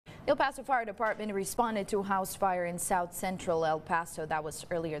El Paso Fire Department responded to a house fire in South-Central El Paso. That was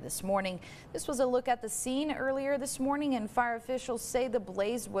earlier this morning. This was a look at the scene earlier this morning, and fire officials say the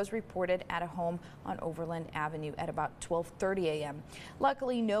blaze was reported at a home on Overland Avenue at about 12:30 a.m.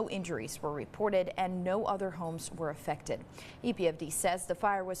 Luckily, no injuries were reported and no other homes were affected. EPFD says the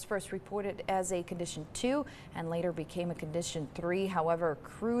fire was first reported as a Condition 2 and later became a Condition 3. However,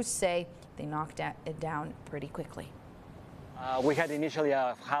 crews say they knocked it down pretty quickly. We had initially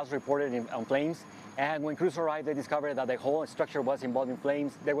a house reported on flames, and when crews arrived, they discovered that the whole structure was involved in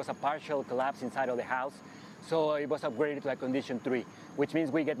flames. There was a partial collapse inside of the house, so it was upgraded to a Condition 3, which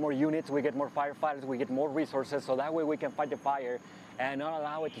means we get more units, we get more firefighters, we get more resources, so that way we can fight the fire and not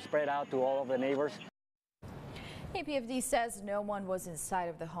allow it to spread out to all of the neighbors. EPFD says no one was inside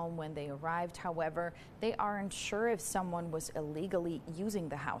of the home when they arrived. However, they aren't sure if someone was illegally using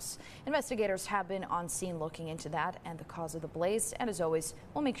the house. Investigators have been on scene looking into that and the cause of the blaze. And as always,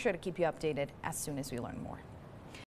 we'll make sure to keep you updated as soon as we learn more.